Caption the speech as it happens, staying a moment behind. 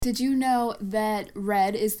Did you know that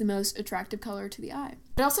red is the most attractive color to the eye?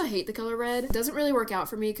 I also hate the color red. It doesn't really work out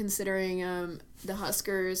for me considering the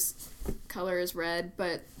Huskers color is red,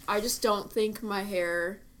 but I just don't think my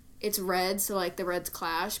hair, it's red, so like the reds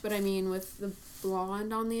clash, but I mean with the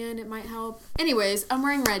blonde on the end it might help. Anyways, I'm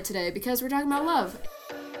wearing red today because we're talking about love.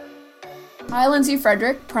 I, Lindsay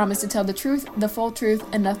Frederick, promise to tell the truth, the full truth,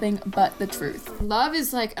 and nothing but the truth. Love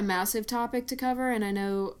is like a massive topic to cover, and I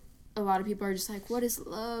know a lot of people are just like, what is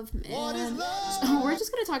love, man? What is love? So we're just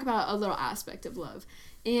going to talk about a little aspect of love.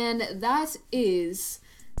 And that is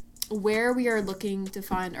where we are looking to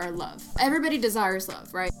find our love. Everybody desires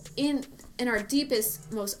love, right? In our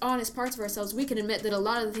deepest, most honest parts of ourselves, we can admit that a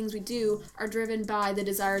lot of the things we do are driven by the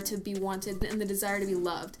desire to be wanted and the desire to be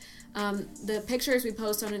loved. The pictures we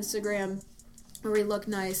post on Instagram where we look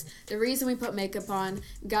nice, the reason we put makeup on,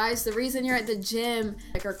 guys, the reason you're at the gym,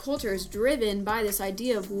 like our culture is driven by this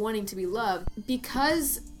idea of wanting to be loved,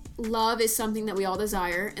 because love is something that we all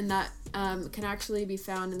desire, and that can actually be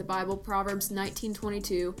found in the Bible. Proverbs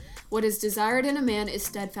 19:22, what is desired in a man is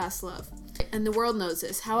steadfast love, and the world knows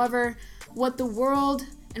this. However, what the world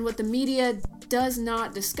and what the media does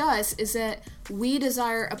not discuss is that we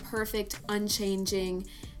desire a perfect, unchanging,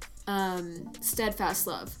 steadfast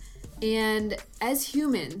love. And as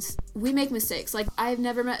humans, we make mistakes. Like, I've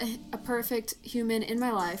never met a perfect human in my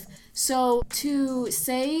life. So to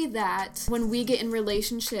say that when we get in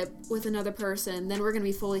relationship with another person, then we're going to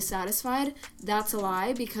be fully satisfied, that's a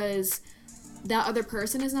lie, because that other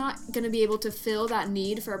person is not going to be able to fill that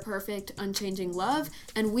need for a perfect, unchanging love.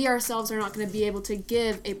 And we ourselves are not going to be able to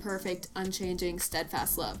give a perfect, unchanging,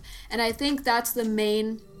 steadfast love. And I think that's the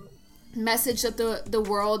main message that the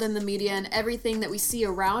world and the media and everything that we see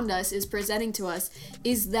around us is presenting to us,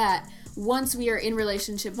 is that once we are in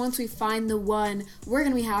relationship, once we find the one, we're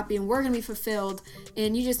going to be happy and we're going to be fulfilled,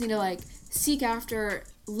 and you just need to like seek after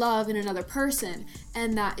love in another person,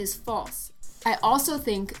 and that is false. I also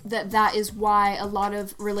think that that is why a lot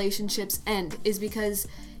of relationships end, is because,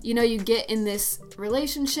 you know, you get in this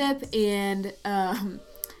relationship and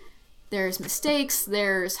there's mistakes,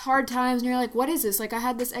 there's hard times, and you're like, what is this? Like, I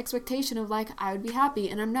had this expectation of like, I would be happy,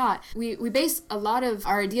 and I'm not. We base a lot of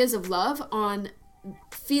our ideas of love on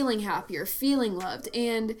feeling happy or feeling loved,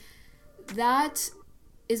 and that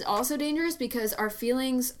is also dangerous because our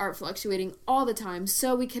feelings are fluctuating all the time,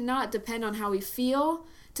 so we cannot depend on how we feel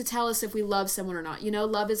to tell us if we love someone or not. You know,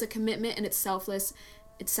 love is a commitment, and it's selfless,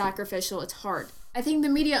 it's sacrificial, it's hard. I think the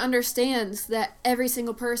media understands that every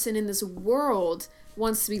single person in this world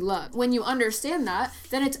wants to be loved. When you understand that,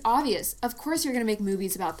 then it's obvious. Of course you're going to make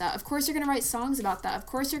movies about that. Of course you're going to write songs about that. Of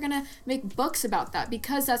course you're going to make books about that,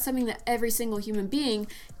 because that's something that every single human being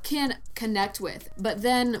can connect with. But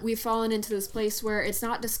then we've fallen into this place where it's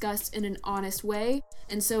not discussed in an honest way.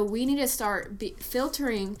 And so we need to start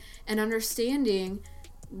filtering and understanding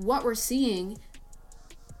what we're seeing.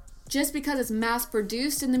 Just because it's mass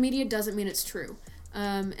produced in the media doesn't mean it's true.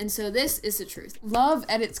 And so this is the truth. Love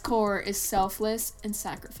at its core is selfless and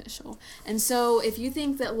sacrificial. And so if you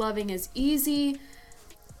think that loving is easy,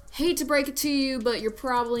 hate to break it to you, but you're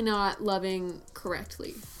probably not loving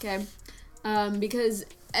correctly, okay? Because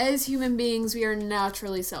as human beings, we are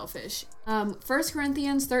naturally selfish. 1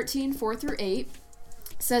 Corinthians 13:4-8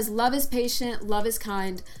 says, love is patient, love is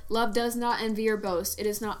kind, love does not envy or boast, it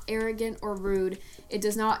is not arrogant or rude, it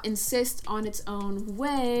does not insist on its own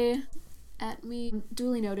way. At me,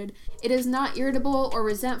 duly noted. It is not irritable or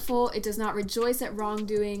resentful. It does not rejoice at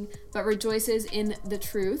wrongdoing, but rejoices in the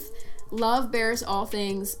truth. Love bears all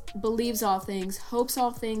things, believes all things, hopes all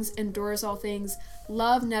things, endures all things.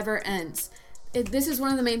 Love never ends. This is one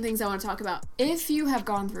of the main things I want to talk about. If you have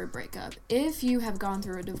gone through a breakup, if you have gone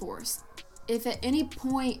through a divorce, if at any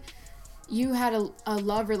point you had a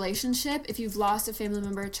love relationship, if you've lost a family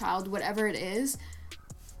member, a child, whatever it is,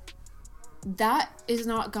 that is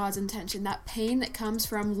not God's intention. That pain that comes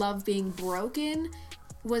from love being broken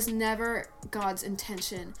was never God's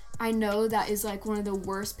intention. I know that is like one of the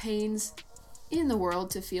worst pains in the world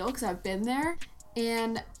to feel, because I've been there,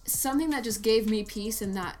 and something that just gave me peace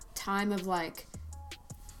in that time of like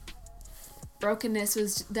brokenness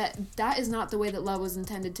was that is not the way that love was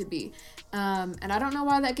intended to be. And I don't know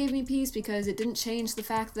why that gave me peace, because it didn't change the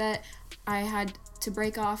fact that I had to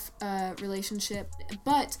break off a relationship.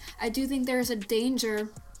 But I do think there's a danger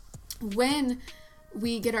when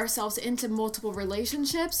we get ourselves into multiple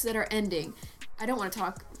relationships that are ending. I don't want to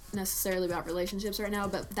talk necessarily about relationships right now,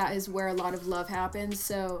 but that is where a lot of love happens.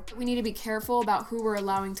 So we need to be careful about who we're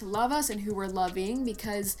allowing to love us and who we're loving,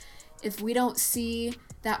 because if we don't see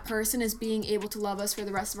that person as being able to love us for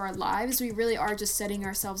the rest of our lives, we really are just setting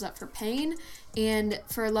ourselves up for pain. and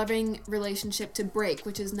for a loving relationship to break,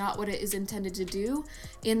 which is not what it is intended to do.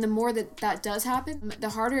 And the more that does happen, the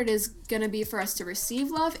harder it is going to be for us to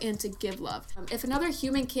receive love and to give love. If another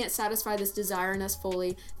human can't satisfy this desire in us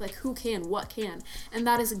fully, like who can? What can? And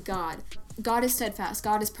that is God. God is steadfast.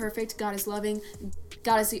 God is perfect. God is loving.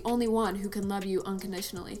 God is the only one who can love you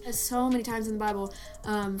unconditionally. There's so many times in the Bible,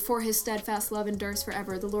 for his steadfast love endures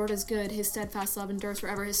forever. The Lord is good. His steadfast love endures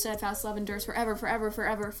forever. His steadfast love endures forever, forever,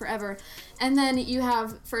 forever, forever. And then you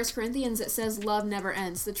have 1 Corinthians that says love never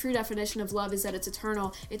ends. The true definition of love is that it's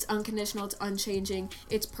eternal, it's unconditional, it's unchanging,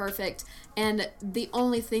 it's perfect. And the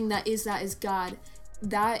only thing that is God.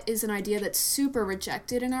 That is an idea that's super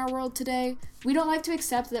rejected in our world today. We don't like to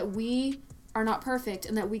accept that we are not perfect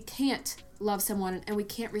and that we can't love someone and we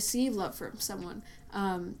can't receive love from someone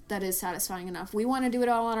that is satisfying enough. We want to do it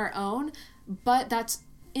all on our own, but that's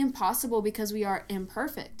impossible because we are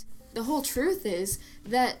imperfect. The whole truth is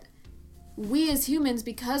that we as humans,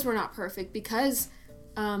 because we're not perfect, because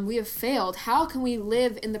we have failed, how can we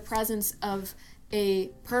live in the presence of a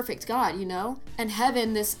perfect God, you know? And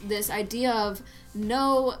heaven, this idea of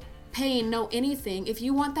no pain, no anything, if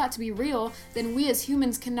you want that to be real, then we as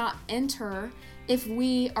humans cannot enter if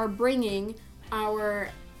we are bringing our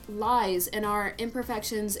lies and our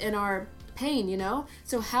imperfections and our pain, you know?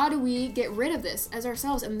 So how do we get rid of this as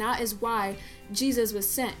ourselves? And that is why Jesus was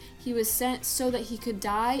sent. He was sent so that he could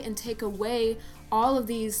die and take away all of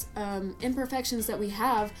these imperfections that we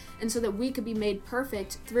have, and so that we could be made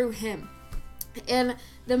perfect through him. And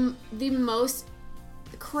the most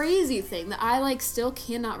crazy thing that I still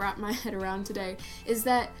cannot wrap my head around today is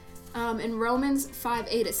that in Romans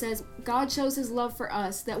 5:8 it says, God shows his love for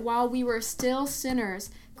us, that while we were still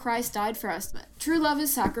sinners, Christ died for us. True love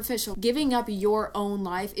is sacrificial. Giving up your own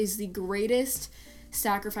life is the greatest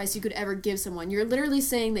sacrifice you could ever give someone. You're literally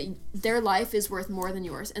saying that their life is worth more than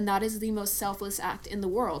yours, and that is the most selfless act in the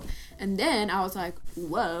world. And then I was like,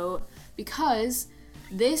 whoa, because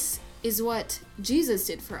this is what Jesus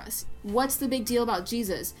did for us. What's the big deal about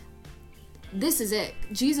Jesus? This is it.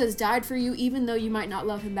 Jesus died for you even though you might not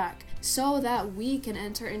love him back, so that we can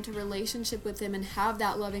enter into relationship with him and have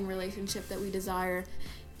that loving relationship that we desire.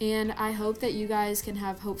 And I hope that you guys can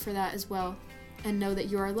have hope for that as well, and know that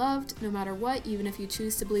you are loved no matter what. Even if you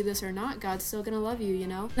choose to believe this or not, God's still gonna love you, you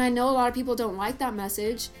know? And I know a lot of people don't like that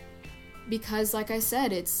message because, like I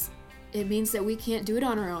said, it means that we can't do it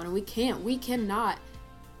on our own, and we cannot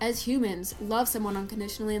as humans love someone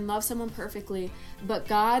unconditionally and love someone perfectly. But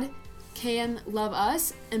God can love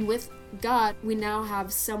us, and with God we now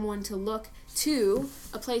have someone to look to,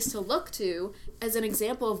 a place to look to as an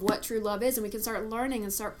example of what true love is, and we can start learning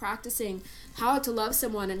and start practicing how to love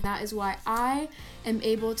someone. And that is why I am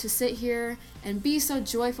able to sit here and be so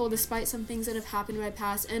joyful despite some things that have happened in my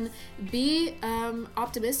past, and be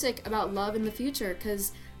optimistic about love in the future,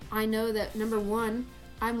 because I know that, number one,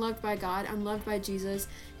 I'm loved by God, I'm loved by Jesus,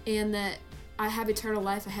 and that I have eternal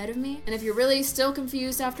life ahead of me. And if you're really still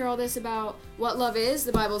confused after all this about what love is,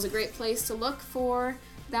 the Bible is a great place to look for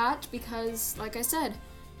that, because, like I said,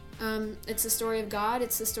 it's the story of God,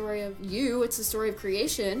 it's the story of you, it's the story of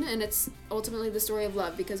creation, and it's ultimately the story of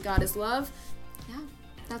love, because God is love. Yeah,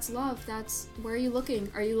 that's love. That's, where are you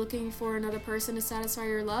looking? Are you looking for another person to satisfy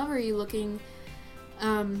your love, or are you looking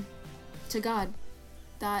to God?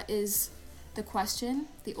 That is the question,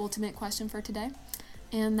 the ultimate question for today,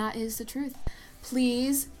 and that is the truth.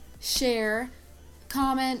 Please share,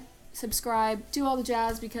 comment, subscribe, do all the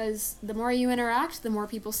jazz, because the more you interact, the more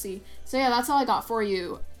people see. So yeah, that's all I got for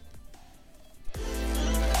you.